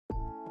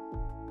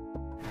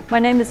My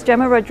name is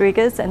Gemma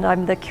Rodrigues and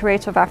I'm the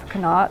Curator of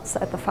African Arts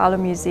at the Fowler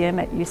Museum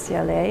at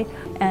UCLA.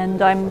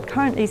 And I'm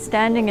currently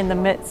standing in the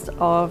midst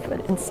of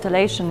an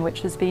installation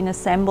which has been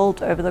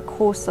assembled over the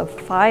course of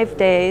 5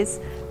 days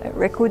at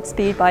record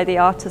speed by the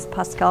artist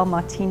Pascale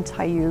Marthine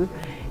Tayou.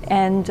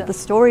 And the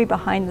story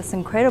behind this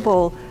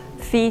incredible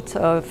feat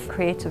of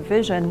creative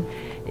vision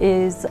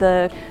is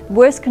the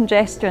worst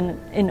congestion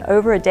in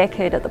over a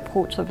decade at the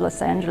Port of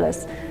Los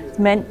Angeles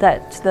meant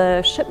that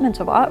the shipment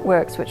of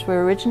artworks which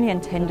were originally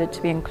intended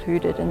to be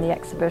included in the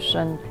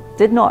exhibition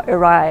did not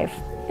arrive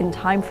in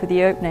time for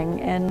the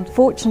opening. And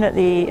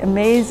fortunately,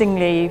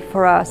 amazingly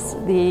for us,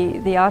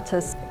 the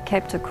artist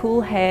kept a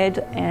cool head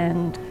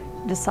and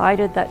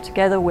decided that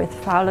together with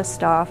Fowler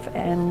staff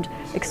and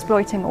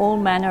exploiting all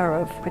manner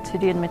of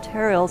quotidian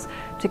materials,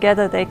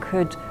 together they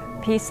could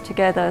piece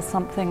together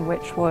something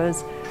which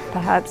was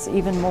perhaps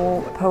even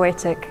more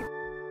poetic.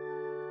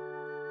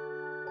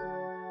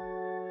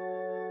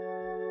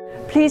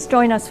 Please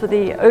join us for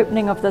the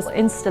opening of this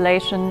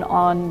installation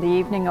on the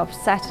evening of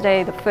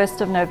Saturday, the 1st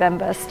of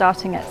November,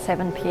 starting at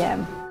 7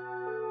 p.m.